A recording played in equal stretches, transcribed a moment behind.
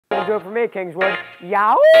Gonna do it for me, Kingswood.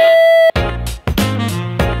 Yow!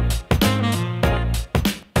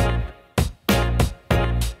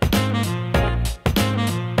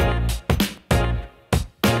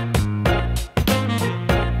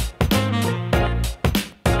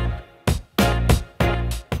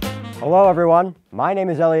 Hello everyone, my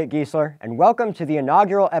name is Elliott Giesler, and welcome to the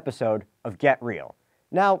inaugural episode of Get Real.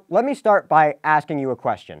 Now, let me start by asking you a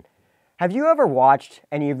question. Have you ever watched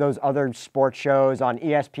any of those other sports shows on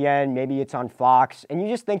ESPN, maybe it's on Fox, and you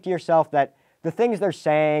just think to yourself that the things they're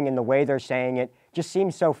saying and the way they're saying it just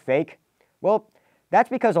seems so fake? Well, that's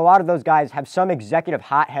because a lot of those guys have some executive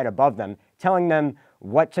hothead above them telling them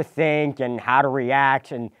what to think and how to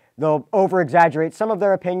react, and they'll over-exaggerate some of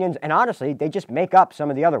their opinions, and honestly, they just make up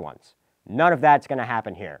some of the other ones. None of that's going to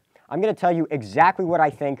happen here. I'm going to tell you exactly what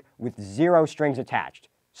I think with zero strings attached.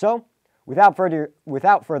 So, without further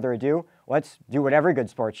ado, let's do what every good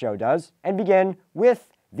sports show does and begin with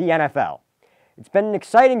the NFL. It's been an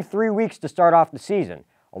exciting 3 weeks to start off the season.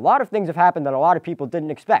 A lot of things have happened that a lot of people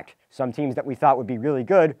didn't expect. Some teams that we thought would be really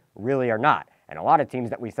good really are not. And a lot of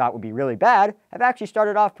teams that we thought would be really bad have actually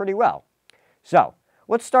started off pretty well. So,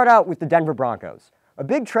 let's start out with the Denver Broncos. A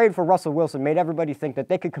big trade for Russell Wilson made everybody think that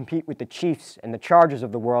they could compete with the Chiefs and the Chargers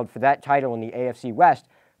of the world for that title in the AFC West,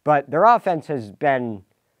 but their offense has been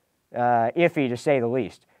iffy to say the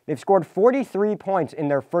least. They've scored 43 points in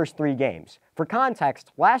their first 3 games. For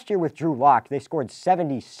context, last year with Drew Lock, they scored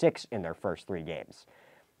 76 in their first 3 games.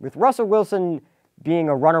 With Russell Wilson being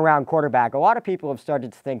a runaround quarterback, a lot of people have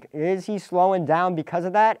started to think, is he slowing down because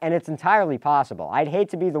of that? And it's entirely possible. I'd hate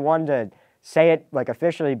to be the one to say it like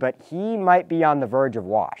officially, but he might be on the verge of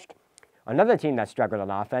washed. Another team that struggled on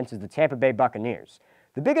offense is the Tampa Bay Buccaneers.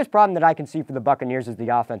 The biggest problem that I can see for the Buccaneers is the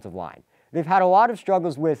offensive line. They've had a lot of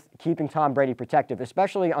struggles with keeping Tom Brady protective,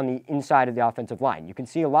 especially on the inside of the offensive line. You can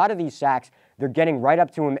see a lot of these sacks, they're getting right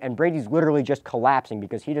up to him, and Brady's literally just collapsing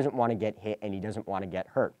because he doesn't want to get hit and he doesn't want to get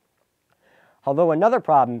hurt. Although another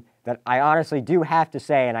problem that I honestly do have to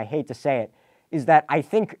say, and I hate to say it, is that I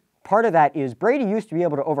think part of that is Brady used to be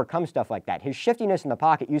able to overcome stuff like that. His shiftiness in the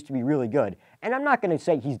pocket used to be really good. And I'm not going to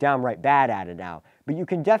say he's downright bad at it now, but you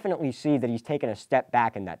can definitely see that he's taken a step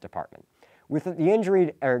back in that department. With the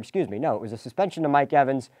injury, it was a suspension to Mike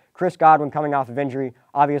Evans, Chris Godwin coming off of injury,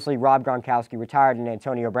 obviously Rob Gronkowski retired and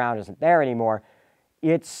Antonio Brown isn't there anymore.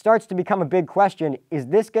 It starts to become a big question. Is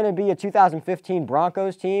this going to be a 2015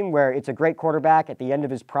 Broncos team where it's a great quarterback at the end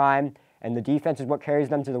of his prime and the defense is what carries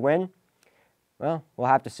them to the win? Well, we'll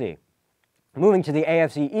have to see. Moving to the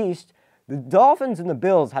AFC East, the Dolphins and the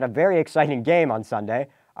Bills had a very exciting game on Sunday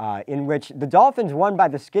in which the Dolphins won by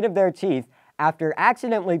the skin of their teeth after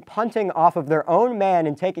accidentally punting off of their own man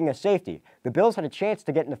and taking a safety. The Bills had a chance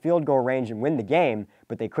to get in the field goal range and win the game,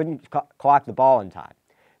 but they couldn't clock the ball in time.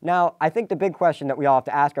 Now, I think the big question that we all have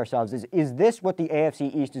to ask ourselves is this what the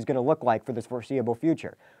AFC East is going to look like for this foreseeable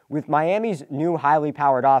future? With Miami's new highly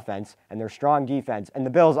powered offense and their strong defense, and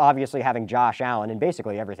the Bills obviously having Josh Allen, and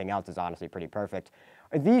basically everything else is honestly pretty perfect,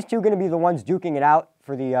 are these two going to be the ones duking it out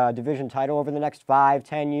for the division title over the next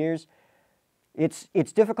 5-10 years?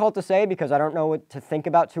 It's difficult to say because I don't know what to think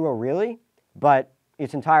about Tua really, but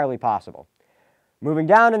it's entirely possible. Moving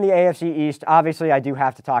down in the AFC East, obviously I do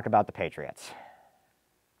have to talk about the Patriots.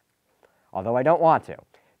 Although I don't want to,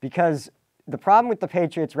 because the problem with the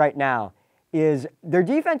Patriots right now is their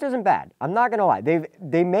defense isn't bad. I'm not going to lie.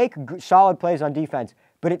 They make solid plays on defense,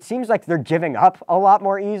 but it seems like they're giving up a lot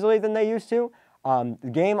more easily than they used to. The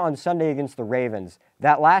game on Sunday against the Ravens,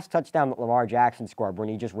 that last touchdown that Lamar Jackson scored when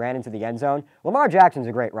he just ran into the end zone, Lamar Jackson's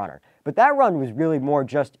a great runner, but that run was really more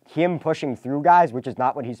just him pushing through guys, which is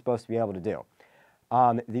not what he's supposed to be able to do.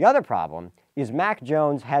 The other problem is Mac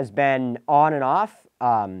Jones has been on and off,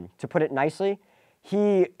 to put it nicely.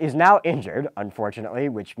 He is now injured, unfortunately,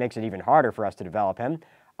 which makes it even harder for us to develop him.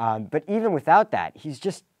 But even without that, he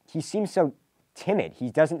seems so timid. He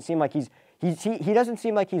doesn't seem like he doesn't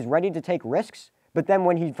seem like he's ready to take risks. But then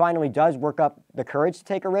when he finally does work up the courage to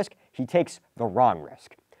take a risk, he takes the wrong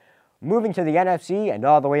risk. Moving to the NFC and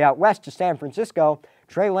all the way out west to San Francisco,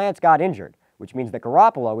 Trey Lance got injured, which means that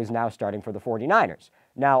Garoppolo is now starting for the 49ers.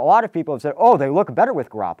 Now, a lot of people have said, oh, they look better with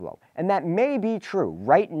Garoppolo. And that may be true.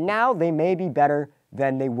 Right now, they may be better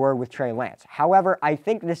than they were with Trey Lance. However, I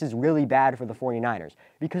think this is really bad for the 49ers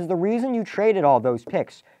because the reason you traded all those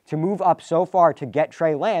picks to move up so far to get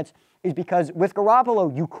Trey Lance is because with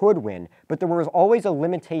Garoppolo, you could win, but there was always a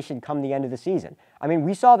limitation come the end of the season. I mean,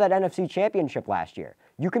 we saw that NFC Championship last year.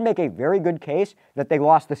 You can make a very good case that they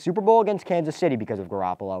lost the Super Bowl against Kansas City because of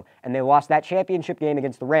Garoppolo, and they lost that championship game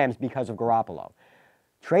against the Rams because of Garoppolo.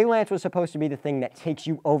 Trey Lance was supposed to be the thing that takes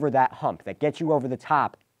you over that hump, that gets you over the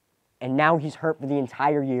top and now he's hurt for the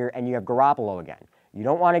entire year, and you have Garoppolo again. You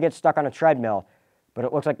don't want to get stuck on a treadmill, but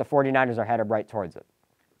it looks like the 49ers are headed right towards it.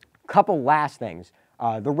 Couple last things.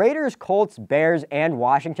 The Raiders, Colts, Bears, and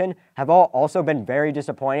Washington have all also been very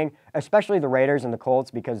disappointing, especially the Raiders and the Colts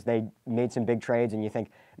because they made some big trades and you think,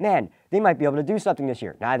 man, they might be able to do something this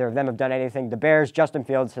year. Neither of them have done anything. The Bears, Justin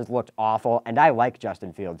Fields has looked awful, and I like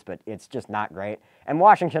Justin Fields, but it's just not great. And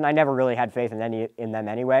Washington, I never really had faith in them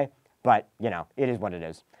anyway, but, you know, it is what it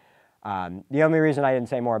is. The only reason I didn't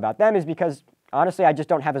say more about them is because, honestly, I just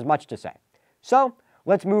don't have as much to say. So,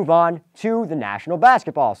 let's move on to the National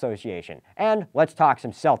Basketball Association, and let's talk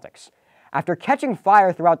some Celtics. After catching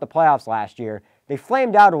fire throughout the playoffs last year, they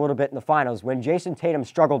flamed out a little bit in the finals when Jason Tatum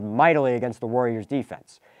struggled mightily against the Warriors'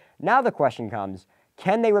 defense. Now the question comes,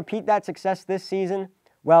 can they repeat that success this season?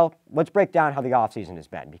 Well, let's break down how the offseason has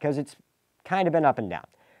been, because it's kind of been up and down.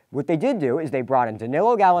 What they did do is they brought in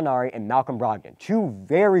Danilo Gallinari and Malcolm Brogdon, two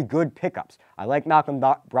very good pickups. I like Malcolm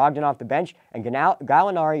Brogdon off the bench, and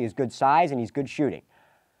Gallinari is good size and he's good shooting.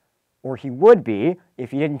 Or he would be if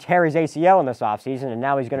he didn't tear his ACL in this offseason, and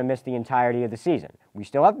now he's going to miss the entirety of the season. We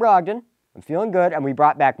still have Brogdon. I'm feeling good, and we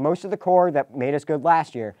brought back most of the core that made us good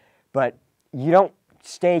last year, but you don't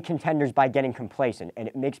stay contenders by getting complacent, and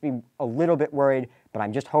it makes me a little bit worried, but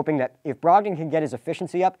I'm just hoping that if Brogdon can get his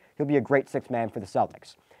efficiency up, he'll be a great sixth man for the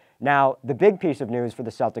Celtics. Now, the big piece of news for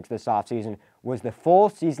the Celtics this offseason was the full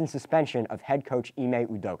season suspension of head coach Ime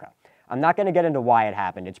Udoka. I'm not going to get into why it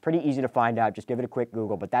happened. It's pretty easy to find out. Just give it a quick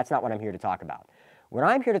Google, but that's not what I'm here to talk about. What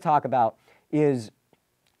I'm here to talk about is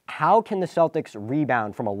how can the Celtics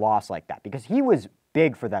rebound from a loss like that? Because he was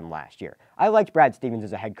big for them last year. I liked Brad Stevens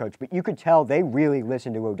as a head coach, but you could tell they really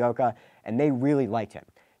listened to Udoka and they really liked him.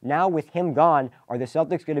 Now with him gone, are the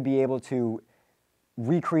Celtics going to be able to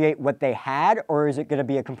recreate what they had, or is it going to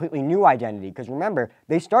be a completely new identity? Because remember,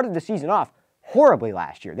 they started the season off horribly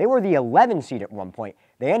last year. They were the 11 seed at one point.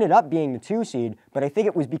 They ended up being the 2 seed, but I think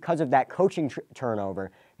it was because of that coaching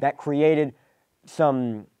turnover that created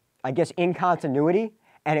some, I guess, incontinuity,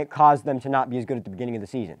 and it caused them to not be as good at the beginning of the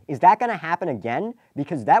season. Is that going to happen again?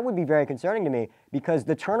 Because that would be very concerning to me, because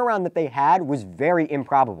the turnaround that they had was very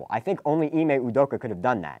improbable. I think only Ime Udoka could have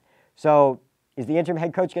done that. So is the interim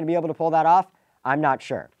head coach going to be able to pull that off? I'm not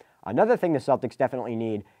sure. Another thing the Celtics definitely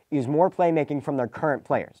need is more playmaking from their current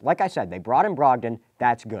players. Like I said, they brought in Brogdon.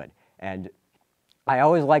 That's good. And I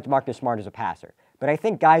always liked Marcus Smart as a passer. But I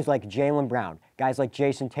think guys like Jaylen Brown, guys like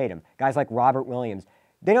Jason Tatum, guys like Robert Williams,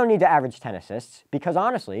 they don't need to average 10 assists because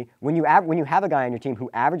honestly, when you have a guy on your team who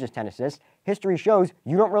averages 10 assists, history shows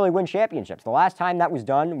you don't really win championships. The last time that was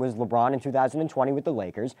done was LeBron in 2020 with the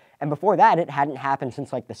Lakers, and before that it hadn't happened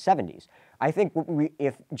since like the 70s. I think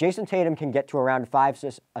if Jason Tatum can get to around 5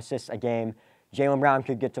 assists a game, Jaylen Brown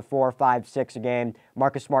could get to 4, 5, 6 a game,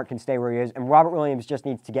 Marcus Smart can stay where he is, and Robert Williams just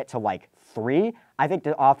needs to get to like 3, I think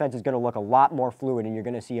the offense is going to look a lot more fluid and you're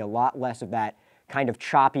going to see a lot less of that kind of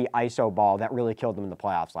choppy ISO ball that really killed them in the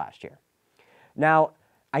playoffs last year. Now,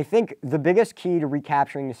 I think the biggest key to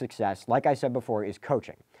recapturing the success, like I said before, is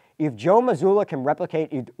coaching. If Joe Mazzulla can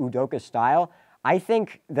replicate Udoka's style, I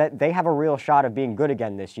think that they have a real shot of being good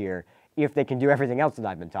again this year if they can do everything else that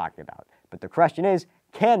I've been talking about. But the question is,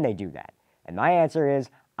 can they do that? And my answer is,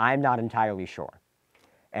 I'm not entirely sure.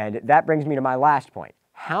 And that brings me to my last point.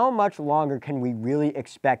 How much longer can we really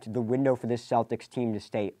expect the window for this Celtics team to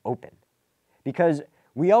stay open? Because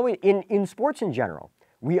we always, in sports in general,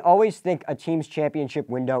 we always think a team's championship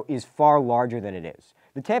window is far larger than it is.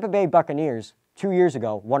 The Tampa Bay Buccaneers, 2 years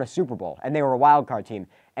ago, won a Super Bowl, and they were a wild card team.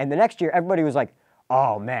 And the next year, everybody was like,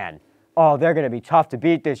 oh man, they're going to be tough to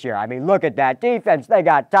beat this year. I mean, look at that defense. They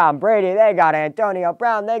got Tom Brady, they got Antonio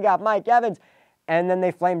Brown, they got Mike Evans. And then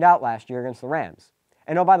they flamed out last year against the Rams.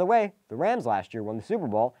 And oh, by the way, the Rams last year won the Super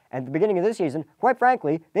Bowl, and at the beginning of this season, quite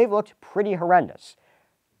frankly, they've looked pretty horrendous.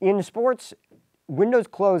 In sports, windows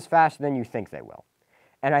close faster than you think they will.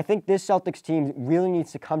 And I think this Celtics team really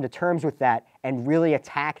needs to come to terms with that and really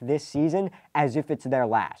attack this season as if it's their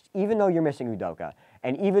last, even though you're missing Udoka,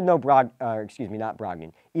 and even though even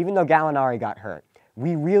though Gallinari got hurt.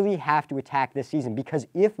 We really have to attack this season, because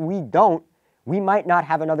if we don't, we might not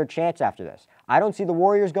have another chance after this. I don't see the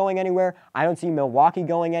Warriors going anywhere. I don't see Milwaukee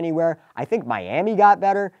going anywhere. I think Miami got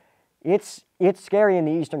better. It's scary in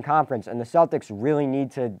the Eastern Conference, and the Celtics really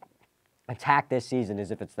need to attack this season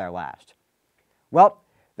as if it's their last. Well,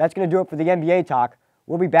 that's going to do it for the NBA talk.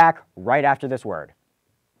 We'll be back right after this word.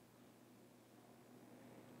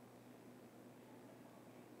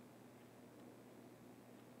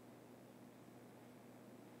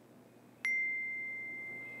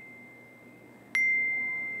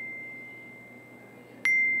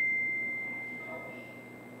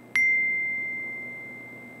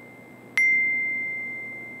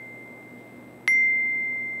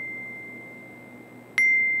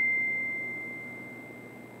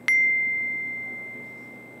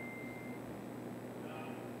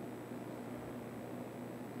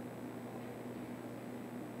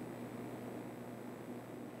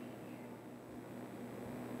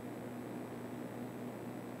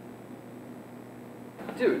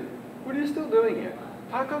 Dude, what are you still doing here?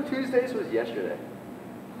 Taco Tuesdays was yesterday.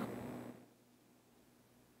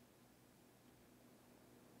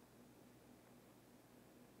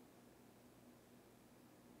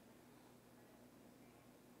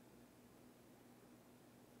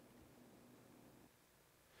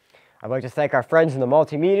 I'd like to thank our friends in the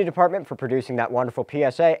multimedia department for producing that wonderful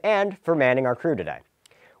PSA and for manning our crew today.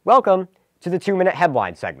 Welcome to the 2-minute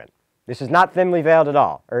headline segment. This is not thinly veiled at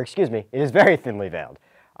all, or excuse me, it is very thinly veiled.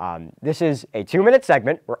 This is a 2-minute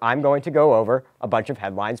segment where I'm going to go over a bunch of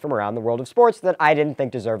headlines from around the world of sports that I didn't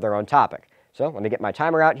think deserved their own topic. So let me get my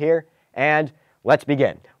timer out here and let's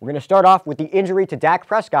begin. We're going to start off with the injury to Dak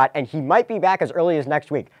Prescott, and he might be back as early as next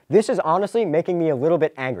week. This is honestly making me a little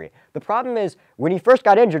bit angry. The problem is, when he first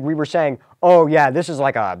got injured, we were saying, oh yeah, this is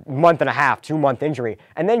like a month and a half, 2-month injury.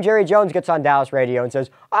 And then Jerry Jones gets on Dallas radio and says,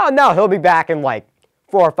 oh no, he'll be back in like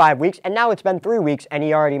 4 or 5 weeks, and now it's been 3 weeks and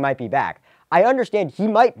he already might be back. I understand he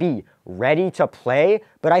might be ready to play,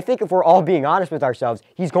 but I think if we're all being honest with ourselves,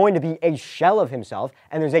 he's going to be a shell of himself,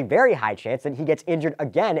 and there's a very high chance that he gets injured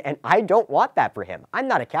again, and I don't want that for him. I'm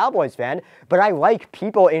not a Cowboys fan, but I like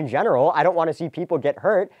people in general. I don't want to see people get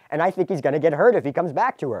hurt, and I think he's going to get hurt if he comes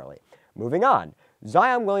back too early. Moving on.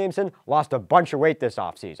 Zion Williamson lost a bunch of weight this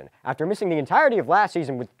offseason. After missing the entirety of last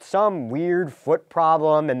season with some weird foot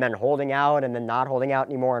problem and then holding out and then not holding out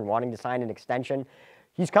anymore and wanting to sign an extension,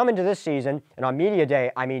 he's come into this season, and on media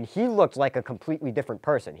day, I mean, he looked like a completely different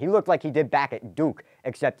person. He looked like he did back at Duke,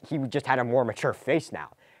 except he just had a more mature face now.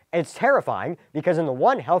 It's terrifying because in the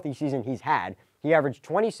one healthy season he's had, he averaged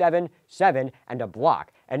 27, 7, and a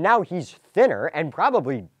block. And now he's thinner and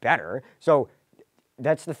probably better, so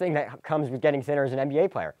that's the thing that comes with getting thinner as an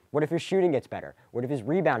NBA player. What if his shooting gets better? What if his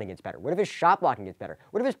rebounding gets better? What if his shot blocking gets better?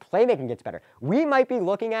 What if his playmaking gets better? We might be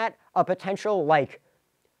looking at a potential, like,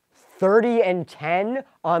 30 and 10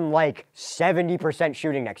 on like 70%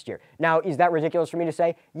 shooting next year. Now, is that ridiculous for me to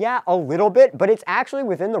say? Yeah, a little bit, but it's actually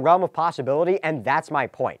within the realm of possibility, and that's my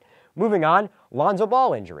point. Moving on, Lonzo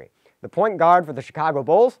Ball injury. The point guard for the Chicago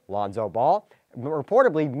Bulls, Lonzo Ball,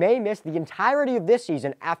 reportedly may miss the entirety of this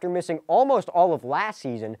season after missing almost all of last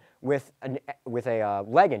season with a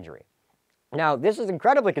leg injury. Now, this is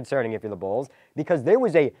incredibly concerning if you're the Bulls, because there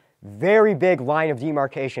was a very big line of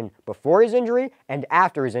demarcation before his injury and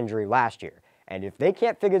after his injury last year. And if they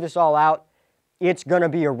can't figure this all out, it's going to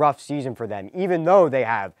be a rough season for them, even though they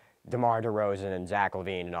have DeMar DeRozan and Zach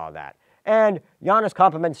LaVine and all that. And Giannis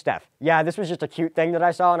compliments Steph. Yeah, this was just a cute thing that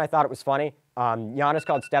I saw, and I thought it was funny. Giannis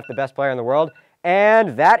called Steph the best player in the world.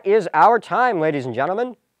 And that is our time, ladies and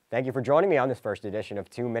gentlemen. Thank you for joining me on this first edition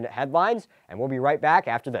of 2-Minute Headlines, and we'll be right back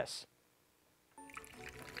after this.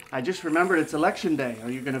 I just remembered it's election day.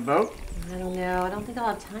 Are you going to vote? I don't know. I don't think I'll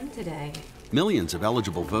have time today. Millions of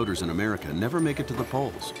eligible voters in America never make it to the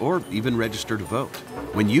polls or even register to vote.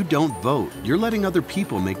 When you don't vote, you're letting other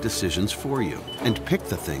people make decisions for you and pick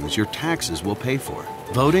the things your taxes will pay for.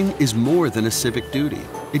 Voting is more than a civic duty.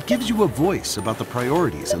 It gives you a voice about the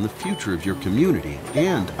priorities and the future of your community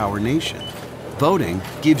and our nation. Voting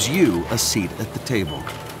gives you a seat at the table.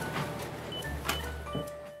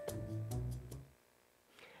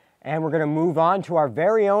 And we're going to move on to our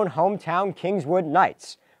very own hometown Kingswood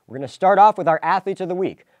Knights. We're going to start off with our Athletes of the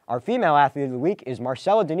Week. Our female Athlete of the Week is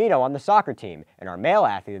Marcella Donito on the soccer team, and our male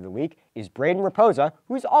Athlete of the Week is Braden Raposa,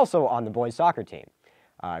 who's also on the boys soccer team.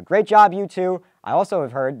 Great job, you two. I also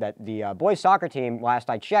have heard that the boys soccer team, last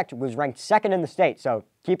I checked, was ranked 2nd in the state, so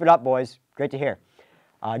keep it up, boys. Great to hear.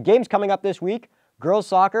 Games coming up this week. Girls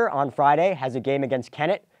soccer on Friday has a game against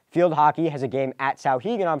Kennett. Field hockey has a game at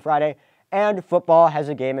Sauhegan on Friday. And football has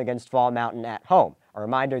a game against Fall Mountain at home. A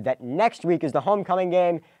reminder that next week is the homecoming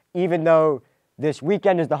game, even though this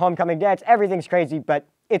weekend is the homecoming dance. Everything's crazy, but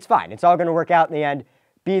it's fine. It's all going to work out in the end.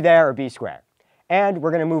 Be there or be square. And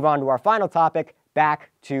we're going to move on to our final topic,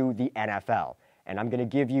 back to the NFL. And I'm going to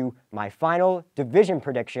give you my final division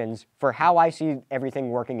predictions for how I see everything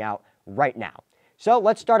working out right now. So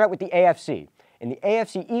let's start out with the AFC. In the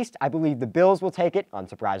AFC East, I believe the Bills will take it,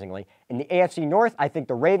 unsurprisingly. In the AFC North, I think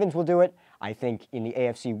the Ravens will do it. I think in the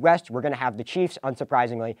AFC West, we're going to have the Chiefs,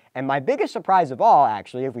 unsurprisingly. And my biggest surprise of all,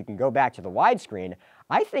 actually, if we can go back to the widescreen,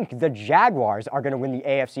 I think the Jaguars are going to win the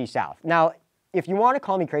AFC South. Now, if you want to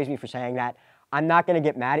call me crazy for saying that, I'm not going to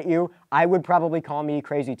get mad at you. I would probably call me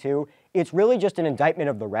crazy too. It's really just an indictment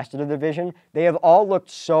of the rest of the division. They have all looked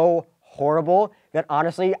so horrible that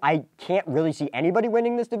honestly, I can't really see anybody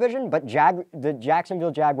winning this division, but the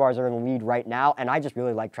Jacksonville Jaguars are in the lead right now, and I just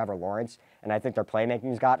really like Trevor Lawrence, and I think their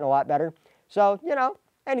playmaking's gotten a lot better. So, you know,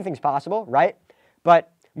 anything's possible, right?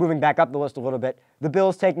 But Moving back up the list a little bit, the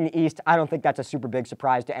Bills taking the East, I don't think that's a super big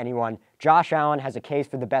surprise to anyone. Josh Allen has a case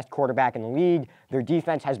for the best quarterback in the league. Their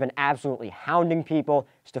defense has been absolutely hounding people.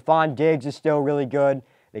 Stephon Diggs is still really good.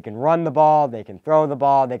 They can run the ball, they can throw the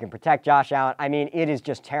ball, they can protect Josh Allen. I mean, it is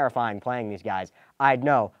just terrifying playing these guys. I'd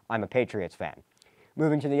know I'm a Patriots fan.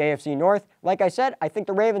 Moving to the AFC North, like I said, I think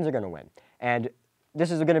the Ravens are going to win. And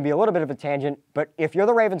this is going to be a little bit of a tangent, but if you're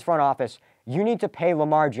the Ravens front office, you need to pay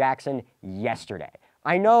Lamar Jackson yesterday.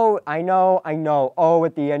 I know. Oh,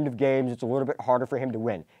 at the end of games, it's a little bit harder for him to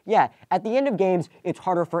win. Yeah, at the end of games, it's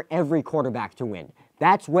harder for every quarterback to win.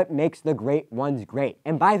 That's what makes the great ones great.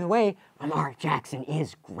 And by the way, Lamar Jackson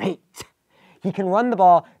is great. He can run the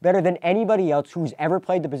ball better than anybody else who's ever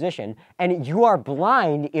played the position, and you are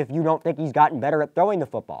blind if you don't think he's gotten better at throwing the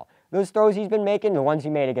football. Those throws he's been making, the ones he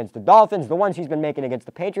made against the Dolphins, the ones he's been making against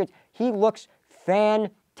the Patriots, he looks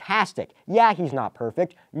fantastic. Yeah, he's not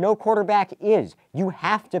perfect. No quarterback is. You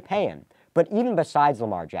have to pay him. But even besides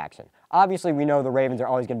Lamar Jackson, obviously we know the Ravens are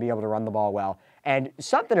always going to be able to run the ball well. And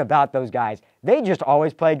something about those guys, they just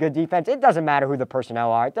always play good defense. It doesn't matter who the personnel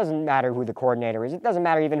are. It doesn't matter who the coordinator is. It doesn't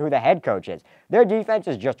matter even who the head coach is. Their defense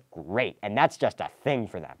is just great, and that's just a thing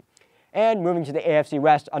for them. And moving to the AFC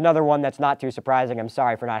West, another one that's not too surprising. I'm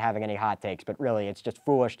sorry for not having any hot takes, but really it's just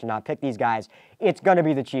foolish to not pick these guys. It's going to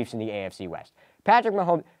be the Chiefs in the AFC West. Patrick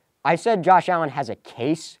Mahomes, I said Josh Allen has a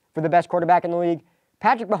case for the best quarterback in the league.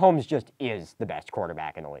 Patrick Mahomes just is the best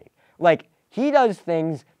quarterback in the league. Like, he does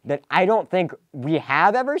things that I don't think we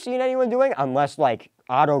have ever seen anyone doing, unless, like,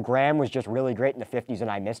 Otto Graham was just really great in the 50s and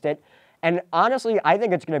I missed it. And honestly, I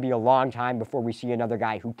think it's going to be a long time before we see another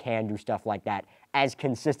guy who can do stuff like that as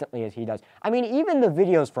consistently as he does. I mean, even the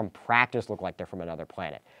videos from practice look like they're from another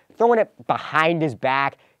planet. Throwing it behind his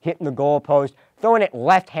back, hitting the goalpost, throwing it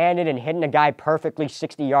left-handed and hitting a guy perfectly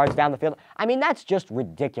 60 yards down the field. I mean, that's just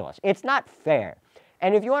ridiculous. It's not fair.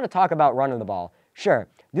 And if you want to talk about running the ball, sure.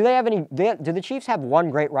 Do the Chiefs have one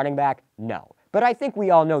great running back? No. But I think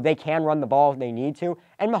we all know they can run the ball if they need to,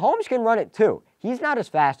 and Mahomes can run it too. He's not as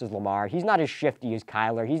fast as Lamar. He's not as shifty as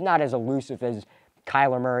Kyler. He's not as elusive as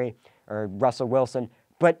Kyler Murray or Russell Wilson,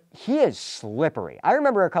 but he is slippery. I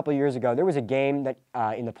remember a couple of years ago, there was a game that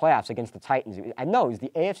in the playoffs against the Titans. I know, it was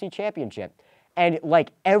the AFC Championship. And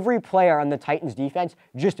like every player on the Titans defense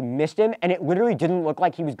just missed him, and it literally didn't look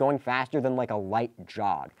like he was going faster than like a light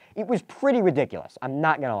jog. It was pretty ridiculous, I'm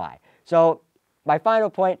not going to lie. So my final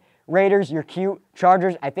point, Raiders, you're cute.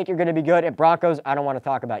 Chargers, I think you're going to be good. At Broncos, I don't want to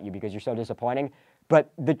talk about you because you're so disappointing.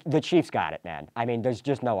 But the Chiefs got it, man. I mean, there's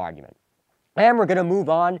just no argument. And we're going to move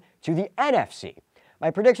on to the NFC. My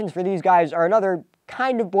predictions for these guys are another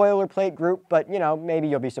kind of boilerplate group, but, you know, maybe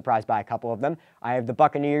you'll be surprised by a couple of them. I have the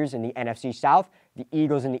Buccaneers in the NFC South, the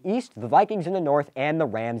Eagles in the East, the Vikings in the North, and the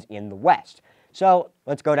Rams in the West. So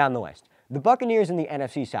let's go down the list. The Buccaneers in the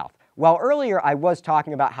NFC South. While earlier I was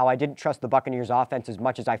talking about how I didn't trust the Buccaneers offense as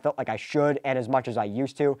much as I felt like I should and as much as I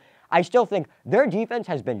used to, I still think their defense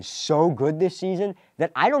has been so good this season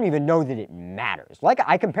that I don't even know that it matters. Like,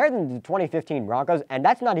 I compared them to the 2015 Broncos, and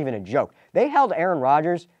that's not even a joke. They held Aaron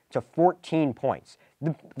Rodgers to 14 points.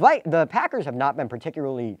 The Packers have not been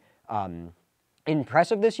particularly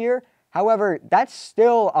impressive this year. However, that's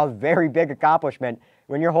still a very big accomplishment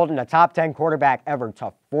when you're holding a top 10 quarterback ever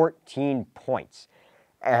to 14 points.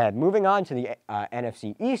 Moving on to the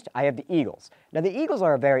NFC East, I have the Eagles. Now, the Eagles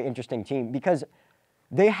are a very interesting team because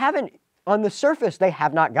they haven't, on the surface, they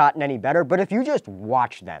have not gotten any better, but if you just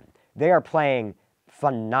watch them, they are playing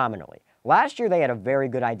phenomenally. Last year, they had a very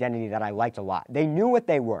good identity that I liked a lot. They knew what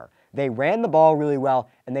they were. They ran the ball really well,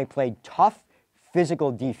 and they played tough,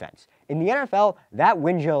 physical defense. In the NFL, that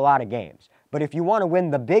wins you a lot of games. But if you want to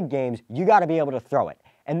win the big games, you got to be able to throw it.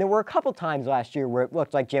 And there were a couple times last year where it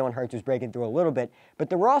looked like Jalen Hurts was breaking through a little bit, but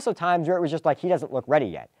there were also times where it was just like he doesn't look ready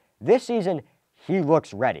yet. This season, he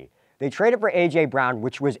looks ready. They traded for A.J. Brown,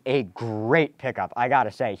 which was a great pickup, I got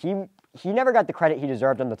to say. He never got the credit he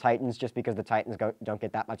deserved on the Titans just because the Titans don't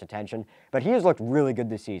get that much attention, but he has looked really good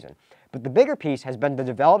this season. But the bigger piece has been the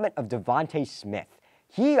development of Devontae Smith.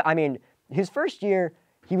 His first year,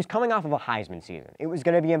 he was coming off of a Heisman season. It was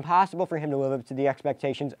going to be impossible for him to live up to the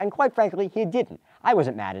expectations, and quite frankly, he didn't. I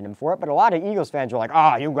wasn't mad at him for it, but a lot of Eagles fans were like,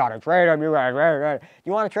 oh, you got to trade him, you got to trade him.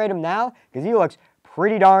 You want to trade him now? Because he looks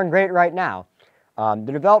pretty darn great right now.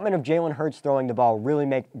 The development of Jalen Hurts throwing the ball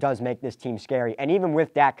really does make this team scary, and even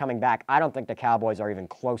with Dak coming back, I don't think the Cowboys are even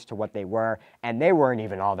close to what they were, and they weren't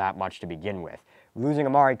even all that much to begin with. Losing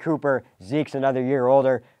Amari Cooper, Zeke's another year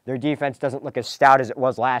older, their defense doesn't look as stout as it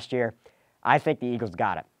was last year. I think the Eagles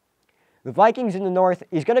got it. The Vikings in the North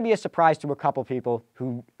is going to be a surprise to a couple people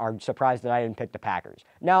who are surprised that I didn't pick the Packers.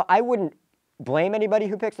 Now, I wouldn't blame anybody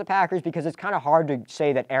who picks the Packers because it's kind of hard to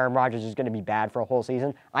say that Aaron Rodgers is going to be bad for a whole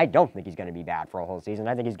season. I don't think he's going to be bad for a whole season.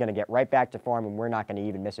 I think he's going to get right back to form, and we're not going to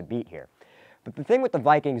even miss a beat here. But the thing with the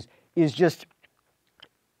Vikings is just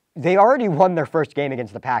they already won their first game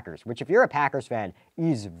against the Packers, which if you're a Packers fan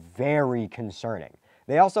is very concerning.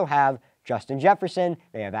 They also have Justin Jefferson,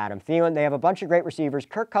 they have Adam Thielen, they have a bunch of great receivers.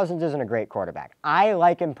 Kirk Cousins isn't a great quarterback. I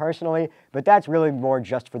like him personally, but that's really more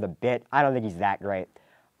just for the bit. I don't think he's that great.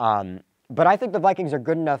 But I think the Vikings are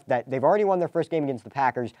good enough that they've already won their first game against the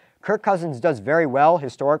Packers. Kirk Cousins does very well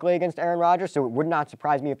historically against Aaron Rodgers, so it would not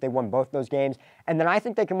surprise me if they won both those games. And then I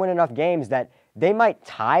think they can win enough games that they might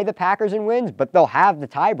tie the Packers in wins, but they'll have the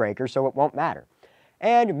tiebreaker, so it won't matter.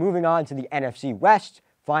 And moving on to the NFC West,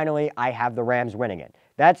 finally, I have the Rams winning it.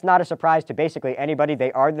 That's not a surprise to basically anybody.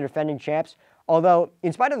 They are the defending champs. Although,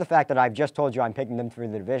 in spite of the fact that I've just told you I'm picking them for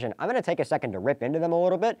the division, I'm going to take a second to rip into them a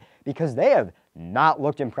little bit because they have not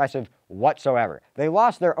looked impressive whatsoever. They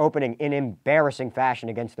lost their opening in embarrassing fashion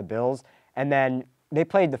against the Bills, and then they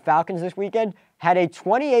played the Falcons this weekend, had a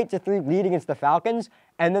 28-3 lead against the Falcons,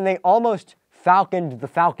 and then they almost falconed the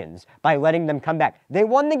Falcons by letting them come back. They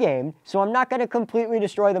won the game, so I'm not going to completely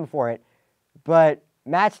destroy them for it, but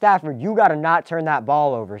Matt Stafford, you got to not turn that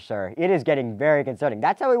ball over, sir. It is getting very concerning.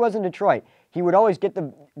 That's how he was in Detroit. He would always get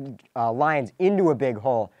the Lions into a big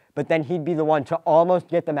hole, but then he'd be the one to almost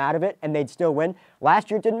get them out of it, and they'd still win. Last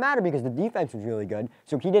year, it didn't matter because the defense was really good,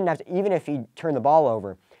 so he didn't have to, even if he turned the ball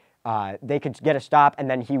over, they could get a stop, and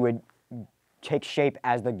then he would take shape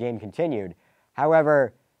as the game continued.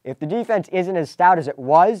 However, if the defense isn't as stout as it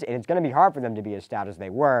was, and it's going to be hard for them to be as stout as they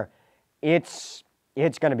were, it's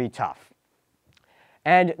going to be tough.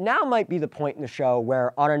 And now might be the point in the show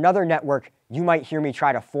where on another network, you might hear me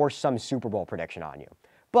try to force some Super Bowl prediction on you.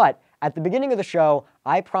 But at the beginning of the show,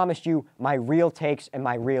 I promised you my real takes and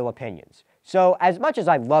my real opinions. So as much as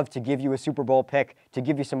I'd love to give you a Super Bowl pick, to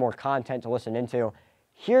give you some more content to listen into,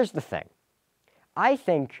 here's the thing. I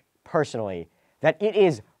think, personally, that it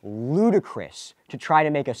is ludicrous to try to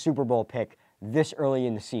make a Super Bowl pick this early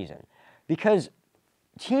in the season. Because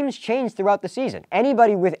teams change throughout the season.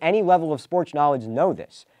 Anybody with any level of sports knowledge know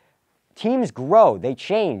this. Teams grow, they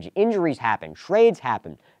change, injuries happen, trades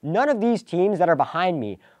happen. None of these teams that are behind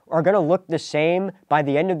me are going to look the same by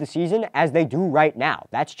the end of the season as they do right now.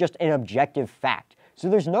 That's just an objective fact. So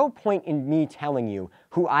there's no point in me telling you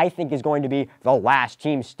who I think is going to be the last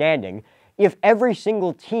team standing if every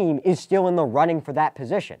single team is still in the running for that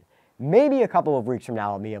position. Maybe a couple of weeks from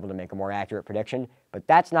now I'll be able to make a more accurate prediction, but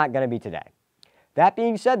that's not going to be today. That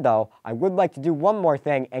being said, though, I would like to do one more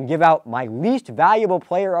thing and give out my Least Valuable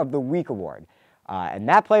Player of the Week award. And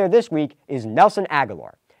that player this week is Nelson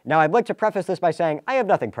Agholor. Now, I'd like to preface this by saying I have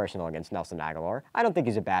nothing personal against Nelson Agholor. I don't think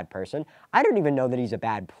he's a bad person. I don't even know that he's a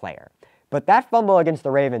bad player. But that fumble against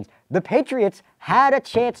the Ravens, the Patriots had a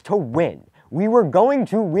chance to win. We were going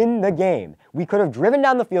to win the game. We could have driven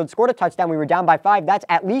down the field, scored a touchdown. We were down by 5. That's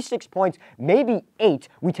at least 6 points, maybe 8.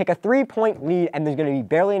 We take a 3-point lead, and there's going to be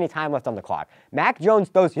barely any time left on the clock. Mac Jones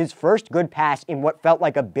throws his first good pass in what felt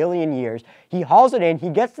like a billion years. He hauls it in. He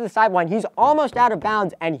gets to the sideline. He's almost out of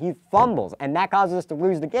bounds, and he fumbles. And that causes us to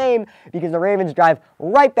lose the game because the Ravens drive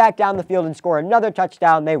right back down the field and score another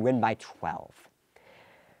touchdown. They win by 12.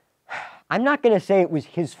 I'm not going to say it was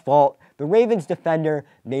his fault. The Ravens defender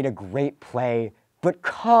made a great play, but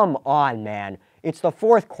come on, man. It's the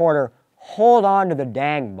fourth quarter. Hold on to the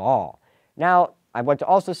dang ball. Now, I want to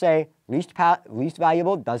also say least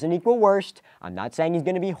valuable doesn't equal worst. I'm not saying he's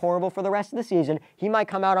going to be horrible for the rest of the season. He might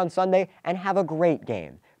come out on Sunday and have a great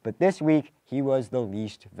game. But this week, he was the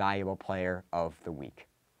least valuable player of the week.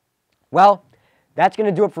 Well, that's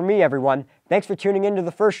going to do it for me, everyone. Thanks for tuning in to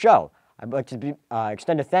the first show. I'd like to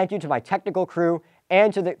extend a thank you to my technical crew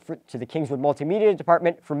and to the Kingswood Multimedia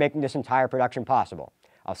Department for making this entire production possible.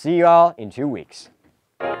 I'll see you all in 2 weeks.